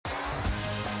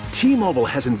T-Mobile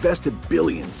has invested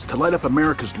billions to light up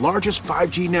America's largest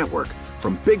 5G network,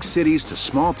 from big cities to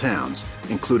small towns,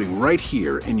 including right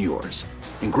here in yours.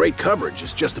 And great coverage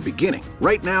is just the beginning.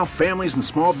 Right now, families and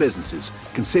small businesses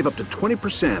can save up to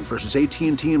 20% versus AT&T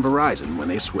and Verizon when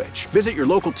they switch. Visit your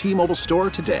local T-Mobile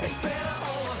store today.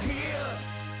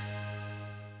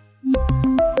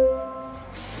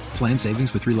 Plan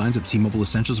savings with 3 lines of T-Mobile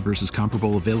Essentials versus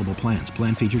comparable available plans.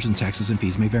 Plan features and taxes and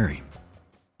fees may vary.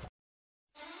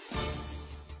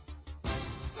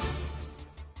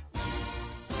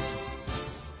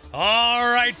 All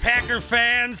right, Packer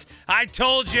fans, I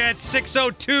told you at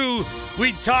 6:02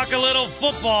 we'd talk a little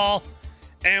football,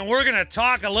 and we're going to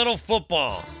talk a little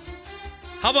football.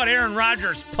 How about Aaron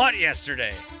Rodgers' putt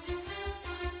yesterday?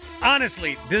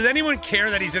 Honestly, does anyone care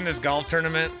that he's in this golf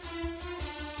tournament?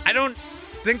 I don't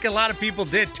think a lot of people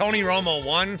did. Tony Romo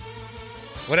won,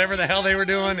 whatever the hell they were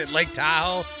doing at Lake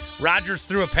Tahoe. Rodgers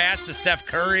threw a pass to Steph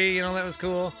Curry, that was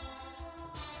cool.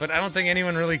 But I don't think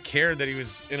anyone really cared that he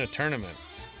was in a tournament.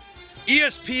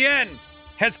 ESPN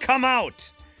has come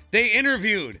out. They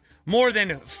interviewed more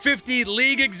than 50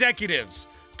 league executives,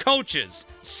 coaches,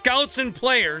 scouts, and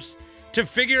players to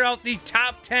figure out the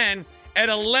top 10 at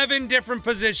 11 different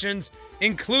positions,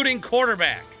 including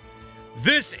quarterback.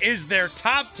 This is their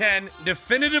top 10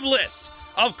 definitive list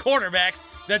of quarterbacks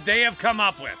that they have come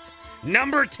up with.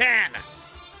 Number 10,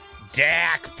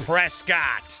 Dak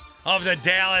Prescott of the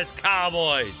Dallas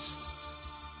Cowboys.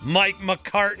 Mike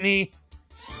McCartney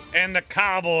and the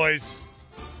Cowboys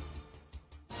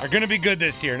are going to be good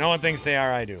this year. No one thinks they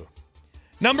are. I do.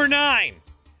 Number 9,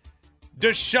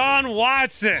 Deshaun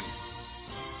Watson.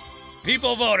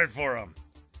 People voted for him.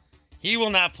 He will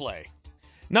not play.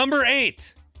 Number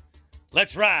 8,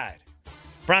 let's ride.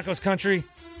 Broncos country,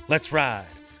 let's ride.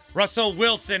 Russell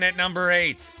Wilson at number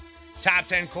 8. Top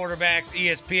 10 quarterbacks,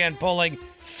 ESPN polling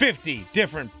 50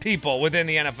 different people within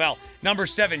the NFL. Number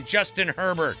 7, Justin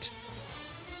Herbert.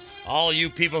 All you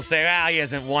people say, he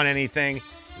hasn't won anything.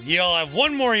 You'll have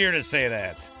one more year to say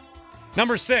that.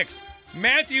 Number 6,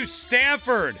 Matthew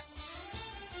Stafford.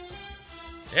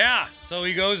 Yeah, so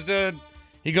he goes to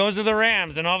the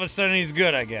Rams, and all of a sudden he's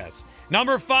good, I guess.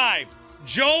 Number 5,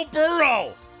 Joe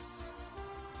Burrow.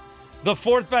 The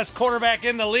 4th best quarterback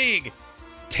in the league.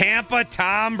 Tampa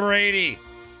Tom Brady.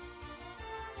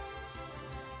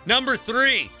 Number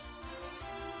 3,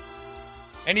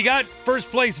 and he got first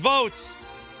place votes.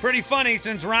 Pretty funny,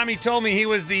 since Rami told me he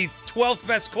was the 12th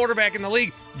best quarterback in the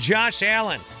league, Josh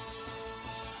Allen.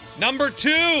 Number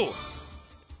 2,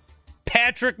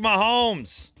 Patrick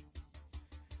Mahomes,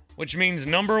 which means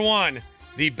number 1,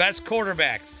 the best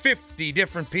quarterback. 50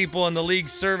 different people in the league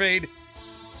surveyed.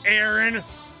 Aaron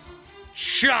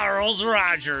Charles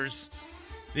Rodgers,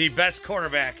 the best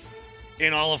quarterback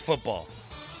in all of football.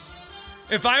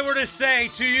 If I were to say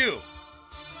to you,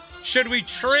 should we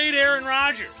trade Aaron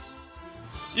Rodgers?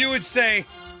 You would say,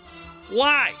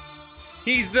 why?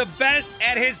 He's the best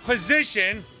at his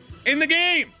position in the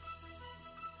game.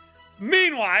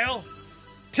 Meanwhile,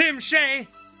 Tim Shea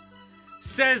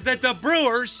says that the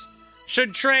Brewers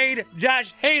should trade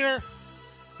Josh Hader,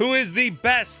 who is the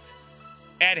best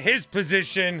at his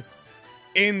position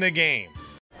in the game.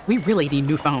 We really need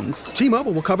new phones.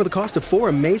 T-Mobile will cover the cost of 4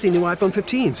 amazing new iPhone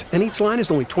 15s, and each line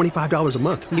is only $25 a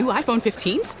month. New iPhone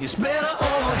 15s? It's better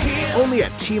over here. Only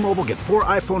at T-Mobile, get 4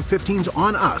 iPhone 15s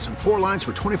on us and 4 lines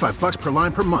for $25 per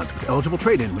line per month with eligible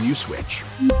trade-in when you switch.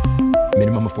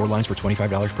 Minimum of 4 lines for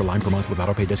 $25 per line per month with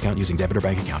autopay discount using debit or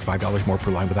bank account. $5 more per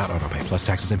line without autopay, plus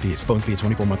taxes and fees. Phone fee at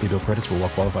 24 monthly bill credits for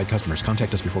well-qualified customers.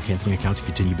 Contact us before canceling account to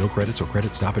continue bill credits or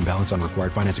credit stop and balance on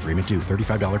required finance agreement due.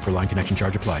 $35 per line connection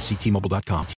charge applies. See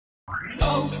T-Mobile.com.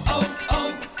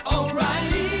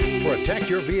 O'Reilly. Protect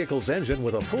your vehicle's engine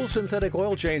with a full synthetic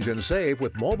oil change and save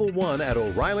with Mobil 1 at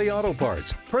O'Reilly Auto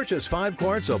Parts. Purchase 5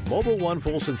 quarts of Mobil 1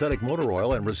 full synthetic motor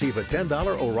oil and receive a $10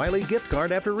 O'Reilly gift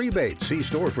card after rebate. See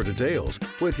store for details.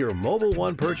 With your Mobil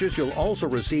 1 purchase, you'll also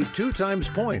receive 2 times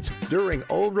points during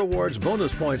O Rewards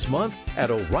Bonus Points Month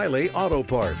at O'Reilly Auto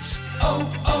Parts.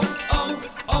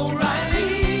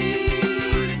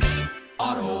 O'Reilly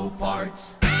Auto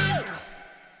Parts.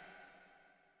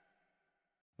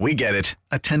 We get it.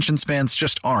 Attention spans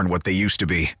just aren't what they used to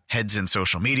be. Heads in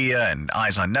social media and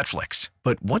eyes on Netflix.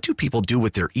 But what do people do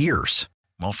with their ears?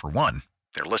 Well, for one,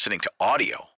 they're listening to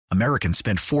audio. Americans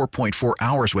spend 4.4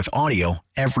 hours with audio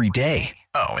every day.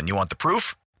 Oh, and you want the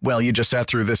proof? Well, you just sat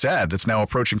through this ad that's now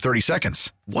approaching 30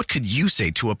 seconds. What could you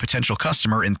say to a potential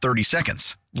customer in 30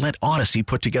 seconds? Let Odyssey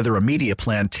put together a media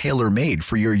plan tailor-made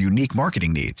for your unique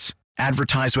marketing needs.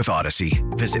 Advertise with Odyssey.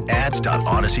 Visit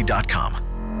ads.odyssey.com.